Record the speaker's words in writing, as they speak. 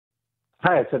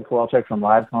Hi, it's Ed Kowalczyk from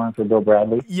Live calling for Bill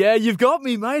Bradley. Yeah, you've got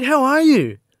me, mate. How are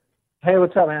you? Hey,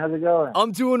 what's up, man? How's it going?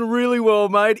 I'm doing really well,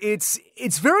 mate. It's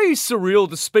very surreal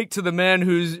to speak to the man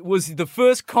who was the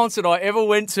first concert I ever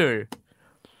went to.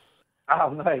 Oh,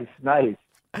 nice.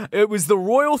 It was the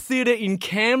Royal Theatre in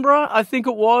Canberra, I think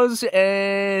it was,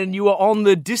 and you were on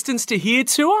the Distance to Here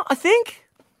tour, I think?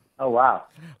 Oh, wow.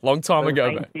 Long time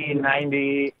ago,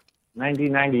 mate.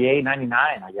 1998,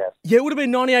 99, I guess. Yeah, it would have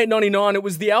been 98, 99. It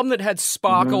was the album that had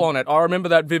Sparkle on it. I remember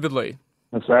that vividly.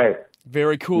 That's right.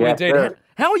 Very cool Yeah, indeed. sure.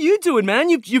 How are you doing, man?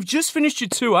 You've just finished your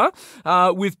tour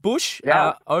with Bush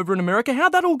over in America.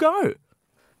 How'd that all go?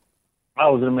 Oh,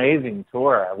 it was an amazing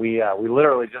tour. We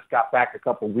literally just got back a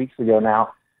couple of weeks ago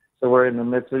now, so we're in the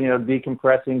midst of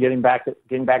decompressing, getting back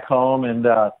home, and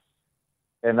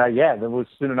then we'll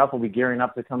soon enough we'll be gearing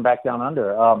up to come back down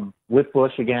under with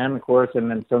Bush again, of course, and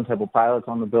then Stone Temple Pilots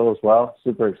on the bill as well.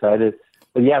 Super excited.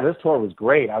 But yeah, this tour was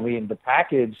great. I mean, the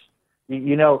package.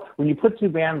 When you put two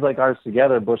bands like ours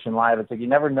together, Bush and Live, it's like you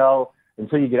never know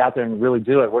until you get out there and really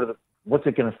do it. What's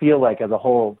it going to feel like as a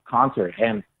whole concert?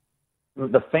 And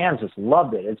the fans just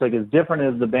loved it. It's like as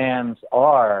different as the bands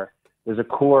are, there's a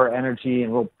core energy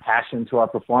and real passion to our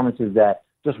performances that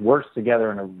just works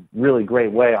together in a really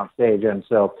great way on stage. And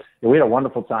so we had a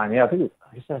wonderful time. Yeah, I think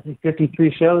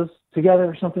 53 shows together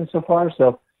or something so far.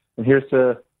 So, and here's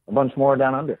to a bunch more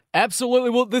down under. Absolutely.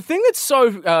 Well, the thing that's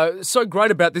so great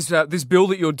about this bill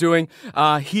that you're doing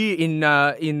here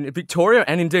in Victoria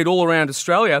and indeed all around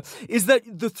Australia is that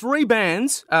the three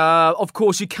bands, of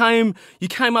course, you came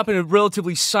up in a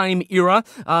relatively same era.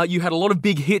 You had a lot of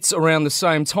big hits around the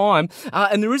same time,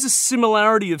 and there is a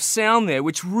similarity of sound there,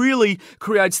 which really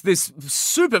creates this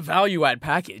super value add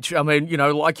package. I mean,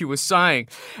 like you were saying,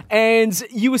 and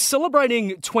you were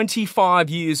celebrating 25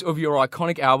 years of your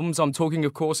iconic albums. I'm talking,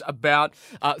 of course, about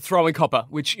Throwing Copper,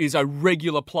 which is a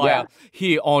regular player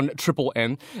here on Triple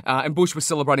M. And Bush was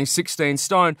celebrating 16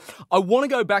 Stone. I want to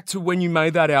go back to when you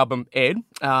made that album, Ed,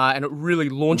 and it really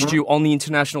launched you on the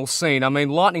international scene. I mean,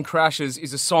 Lightning Crashes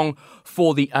is a song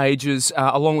for the ages,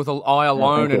 along with I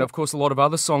Alone and, of course, a lot of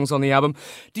other songs on the album.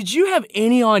 Did you have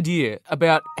any idea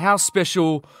about how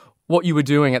special what you were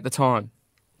doing at the time?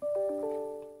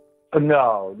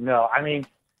 No. I mean,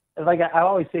 like I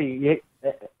always say,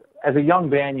 as a young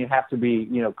band, you have to be,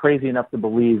 crazy enough to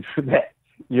believe that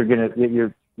your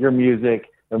music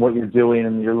and what you're doing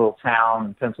in your little town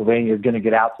in Pennsylvania is going to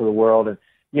get out to the world. And,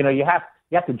 you have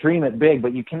to dream it big,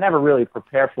 but you can never really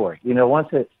prepare for it. Once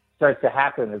it starts to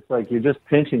happen, it's like you're just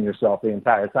pinching yourself the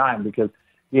entire time because,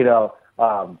 but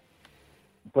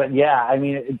yeah, I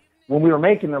mean, when we were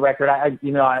making the record, I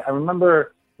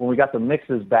remember when we got the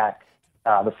mixes back,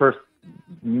 the first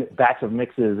batch of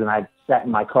mixes, and I sat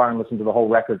in my car and listened to the whole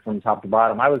record from top to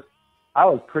bottom. I was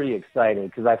pretty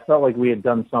excited because I felt like we had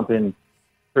done something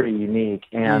pretty unique,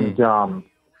 and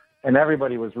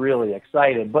everybody was really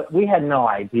excited, but we had no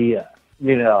idea,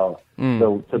 the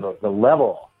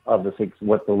level of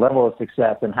what the level of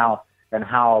success and how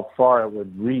far it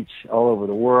would reach all over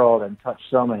the world and touch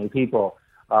so many people.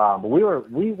 But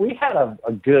we had a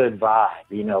good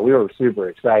vibe, we were super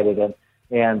excited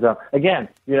and again,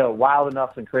 wild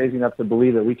enough and crazy enough to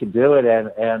believe that we could do it,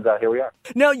 and here we are.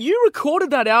 Now, you recorded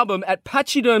that album at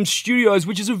Pachyderm Studios,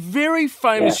 which is a very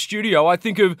famous studio, I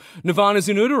think, of Nirvana's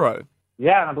In Utero.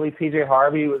 Yeah, and I believe PJ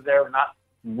Harvey was there not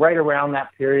right around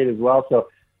that period as well, so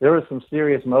there was some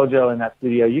serious mojo in that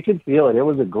studio. You could feel it. It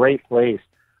was a great place.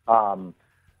 I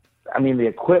mean, the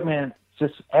equipment,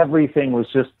 just everything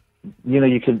was just, we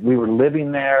were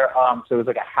living there, so it was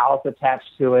like a house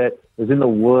attached to it. It was in the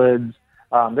woods.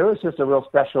 There was just a real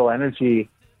special energy,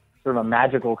 sort of a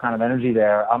magical kind of energy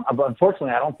there.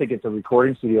 Unfortunately, I don't think it's a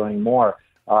recording studio anymore.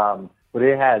 But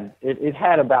it had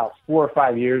about 4 or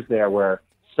 5 years there where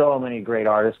so many great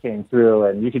artists came through,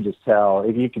 and you could just tell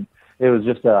it was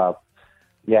just a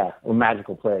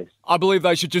magical place. I believe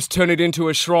they should just turn it into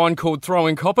a shrine called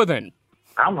Throwing Copper then.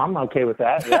 I'm okay with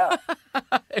that, yeah.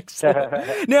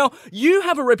 Excellent. Now, you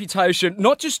have a reputation,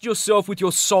 not just yourself with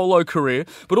your solo career,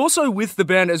 but also with the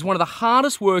band as one of the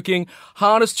hardest working,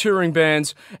 hardest touring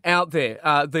bands out there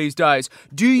these days.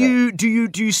 Do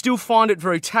you still find it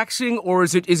very taxing, or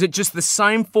is it just the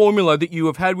same formula that you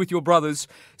have had with your brothers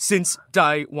since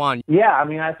day one? Yeah, I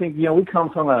mean, I think, we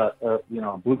come from a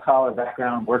blue collar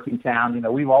background, working town.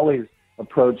 We've always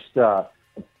approached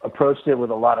it with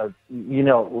a lot of,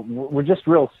 we're just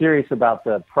real serious about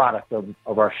the product of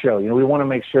our show. We want to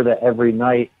make sure that every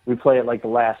night we play it like the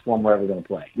last one we're ever going to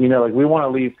play. We want to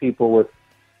leave people with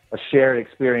a shared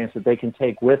experience that they can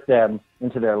take with them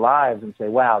into their lives and say,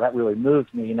 wow, that really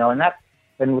moved me,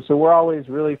 and so we're always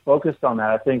really focused on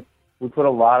that. I think we put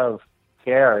a lot of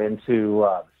care into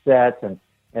sets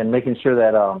and making sure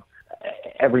that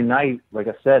every night, like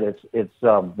I said,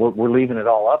 we're leaving it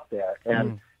all up there,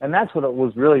 and that's what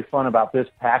was really fun about this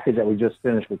package that we just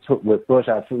finished with Bush.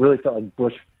 I really felt like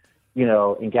Bush,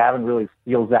 and Gavin really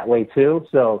feels that way too.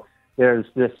 So there's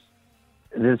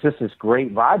just this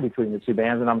great vibe between the two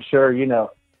bands, and I'm sure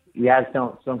you add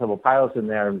some couple pilots in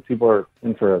there, and people are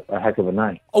in for a heck of a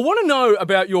night. I want to know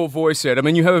about your voice, Ed. I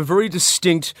mean, you have a very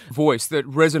distinct voice that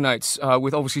resonates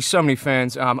with obviously so many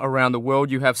fans around the world.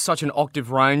 You have such an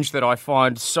octave range that I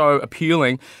find so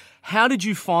appealing. How did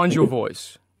you find your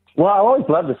voice? Well, I always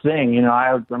loved to sing.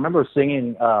 I remember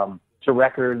singing to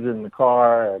records in the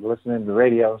car, and listening to the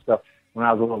radio and stuff when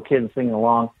I was a little kid and singing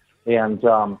along. And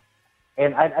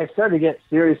I started to get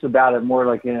serious about it more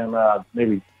like in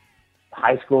maybe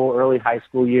early high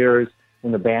school years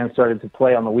when the band started to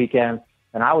play on the weekends.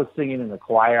 And I was singing in the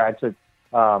choir. I took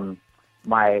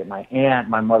my aunt,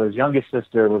 my mother's youngest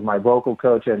sister, was my vocal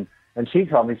coach, and she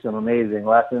taught me some amazing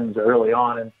lessons early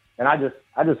on. And I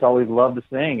just always loved to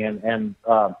sing. And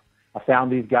I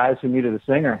found these guys who needed a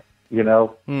singer, when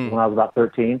I was about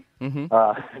 13,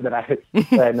 that I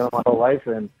had known my whole life.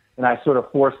 And I sort of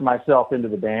forced myself into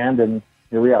the band, and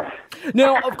here we are.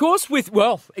 Now, of course, with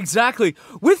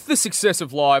the success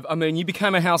of Live, I mean, you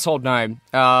became a household name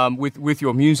with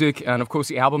your music and, of course,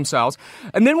 the album sales.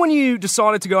 And then when you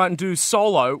decided to go out and do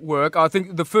solo work, I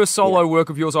think the first solo work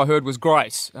of yours I heard was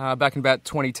Grace back in about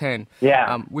 2010,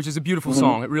 which is a beautiful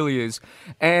song. It really is.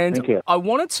 And Thank you. I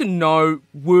wanted to know,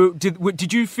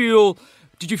 did you feel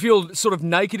sort of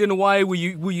naked in a way? Were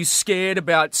you scared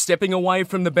about stepping away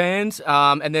from the band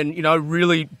and then,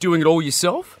 really doing it all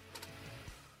yourself?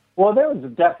 Well, there was a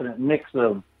definite mix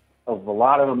of a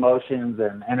lot of emotions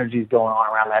and energies going on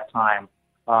around that time.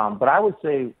 But I would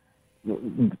say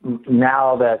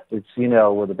now that it's,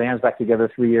 where the band's back together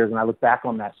 3 years, and I look back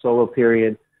on that solo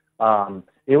period,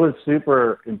 it was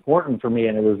super important for me,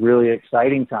 and it was really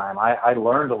exciting time. I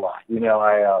learned a lot.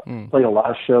 I played a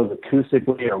lot of shows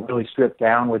acoustically or really stripped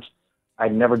down, which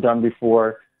I'd never done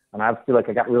before. And I feel like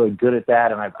I got really good at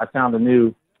that, and I found a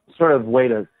new sort of way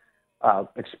to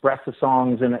express the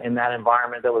songs in that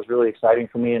environment that was really exciting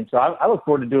for me. And so I look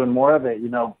forward to doing more of it,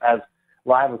 as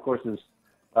Live, of course, is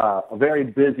a very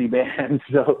busy band.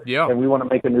 So, and we want to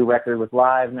make a new record with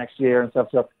Live next year and stuff.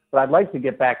 So, but I'd like to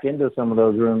get back into some of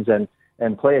those rooms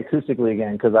and play acoustically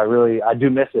again, because I do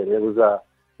miss it. It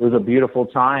was a beautiful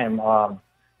time.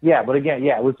 But again,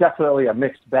 it was definitely a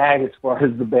mixed bag as far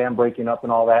as the band breaking up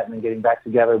and all that and then getting back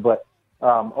together. But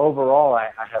overall, I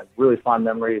have really fond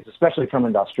memories, especially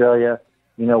coming to Australia,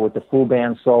 with the full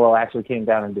band solo. I actually came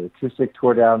down and did acoustic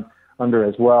tour down under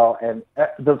as well. And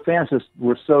the fans just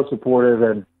were so supportive,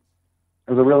 and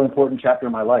it was a really important chapter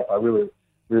in my life. I really,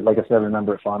 like I said,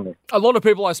 remember it fondly. A lot of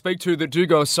people I speak to that do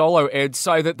go solo, Ed,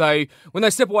 say that when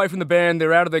they step away from the band,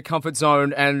 they're out of their comfort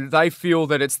zone, and they feel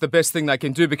that it's the best thing they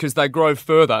can do because they grow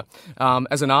further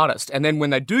as an artist. And then when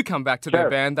they do come back to their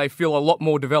band, they feel a lot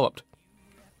more developed.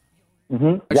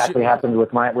 It actually happened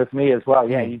with me as well.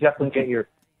 Yeah, you definitely get you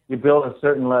build a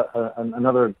certain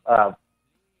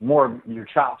more of your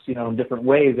chops, in different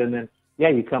ways, and then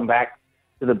you come back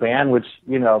to the band, which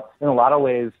in a lot of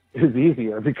ways is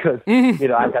easier because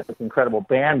I've got this incredible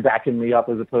band backing me up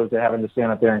as opposed to having to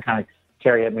stand up there and kind of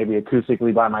carry it maybe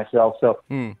acoustically by myself. So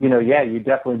you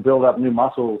definitely build up new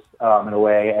muscles in a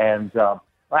way, and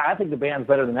I think the band's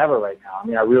better than ever right now. I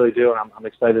mean, I really do, and I'm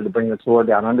excited to bring the tour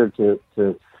down under to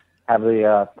have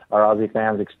our Aussie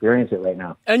fans experience it right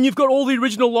now. And you've got all the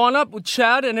original lineup with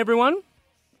Chad and everyone?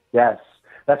 Yes,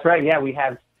 that's right. Yeah, we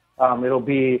have, it'll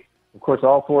be, of course,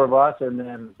 all four of us, and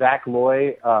then Zach Loy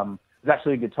is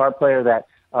actually a guitar player that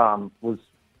was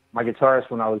my guitarist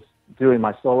when I was doing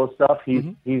my solo stuff.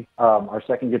 He's our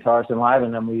second guitarist in Live,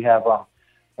 and then we have a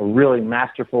really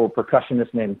masterful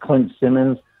percussionist named Clint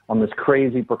Simmons on this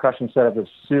crazy percussion setup that's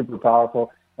super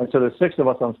powerful. And so there's six of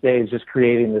us on stage just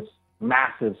creating this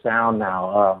massive sound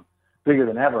now, bigger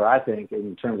than ever, I think,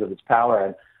 in terms of its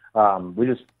power. And we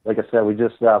just, like I said, we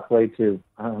just played to,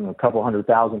 a couple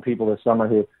 100,000 people this summer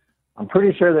who I'm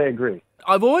pretty sure they agree.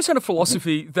 I've always had a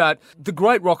philosophy that the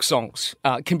great rock songs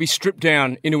can be stripped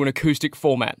down into an acoustic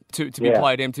format to be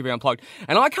played MTV Unplugged.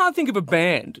 And I can't think of a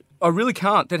band, I really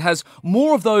can't, that has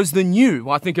more of those than you.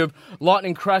 I think of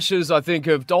Lightning Crashes, I think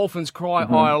of Dolphins Cry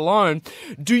I Alone.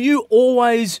 Do you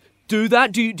always do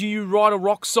that? Do you write a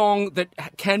rock song that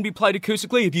can be played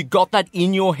acoustically? Have you got that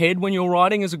in your head when you're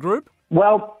writing as a group?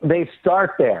 Well, they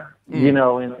start there. In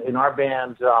our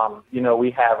band,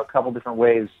 we have a couple different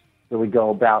ways that we go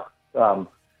about,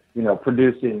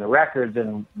 producing the records.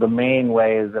 And the main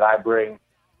way is that I bring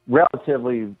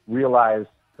relatively realized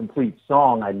complete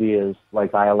song ideas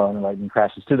like I Alone and Lightning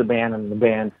Crashes to the band, and the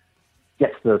band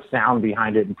gets the sound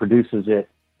behind it and produces it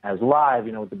as live,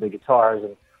 with the big guitars,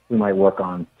 and we might work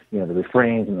on, the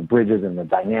refrains and the bridges and the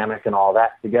dynamic and all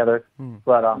that together.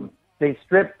 But they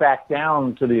strip back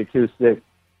down to the acoustic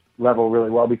level really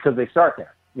well because they start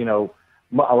there.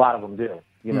 A lot of them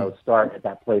do, start at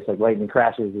that place. Like Lightning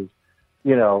Crashes is,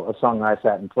 a song that I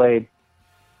sat and played,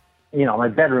 in my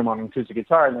bedroom on an acoustic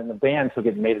guitar, and then the band took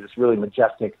it and made it this really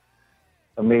majestic,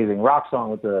 amazing rock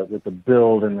song with the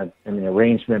build and the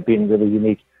arrangement being really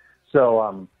unique.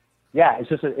 So, it's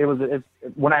just,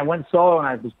 when I went solo and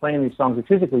I was playing these songs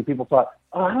acoustically, people thought,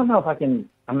 oh, I don't know if I can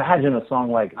imagine a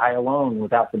song like I Alone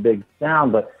without the big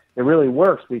sound, but it really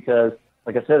works because,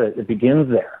 like I said, it begins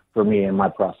there for me in my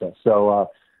process. So,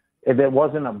 it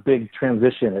wasn't a big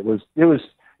transition. It was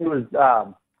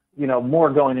more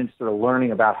going into sort of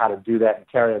learning about how to do that and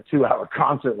carry a 2-hour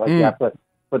concert like that.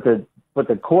 But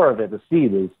the core of it, the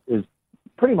seed is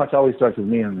pretty much always starts with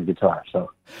me on the guitar.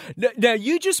 So now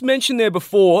you just mentioned there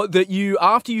before that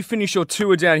after you finish your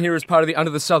tour down here as part of the Under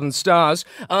the Southern Stars,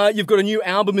 you've got a new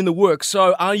album in the works.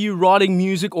 So are you writing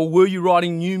music, or were you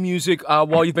writing new music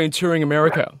while you've been touring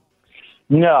America?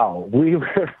 No, we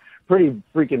were pretty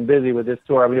freaking busy with this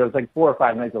tour. I mean, it was like 4 or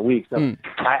 5 nights a week. So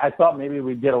I thought maybe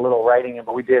we'd get a little writing in,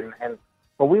 but we didn't.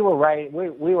 But we were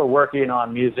we were working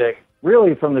on music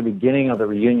really from the beginning of the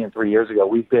reunion 3 years ago.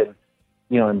 We've been,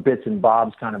 in bits and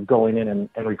bobs kind of going in and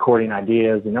recording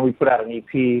ideas. And then we put out an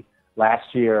EP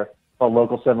last year called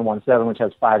Local 717, which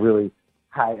has 5 really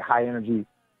high energy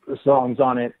songs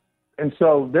on it. And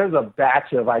so there's a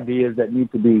batch of ideas that need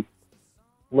to be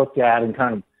looked at and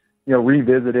kind of,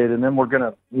 revisited. And then we're going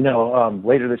to,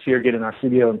 later this year, get in our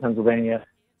studio in Pennsylvania,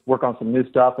 work on some new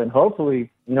stuff. And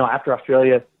hopefully, after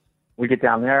Australia, we get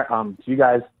down there to you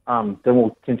guys, then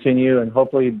we'll continue. And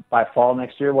hopefully by fall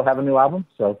next year, we'll have a new album.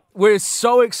 So we're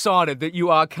so excited that you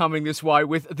are coming this way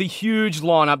with the huge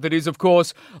lineup that is, of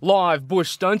course, Live,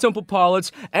 Bush, Stone Temple Pilots,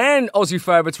 and Aussie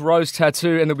favourites Rose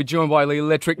Tattoo, and they'll be joined by the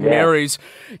Electric Marys.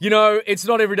 It's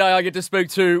not every day I get to speak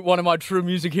to one of my true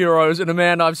music heroes and a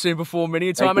man I've seen before many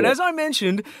a time. And as I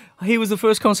mentioned, he was the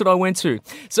first concert I went to.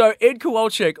 So Ed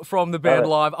Kowalczyk from the band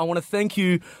Live, I want to thank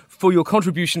you for your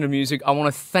contribution to music. I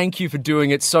want to thank you for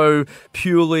doing it so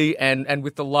purely and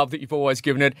with the love that you've always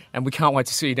given it. And we can't wait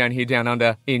to see you down here, down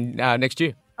under in next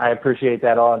year. I appreciate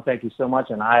that all, and thank you so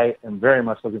much. And I am very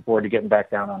much looking forward to getting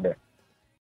back down under.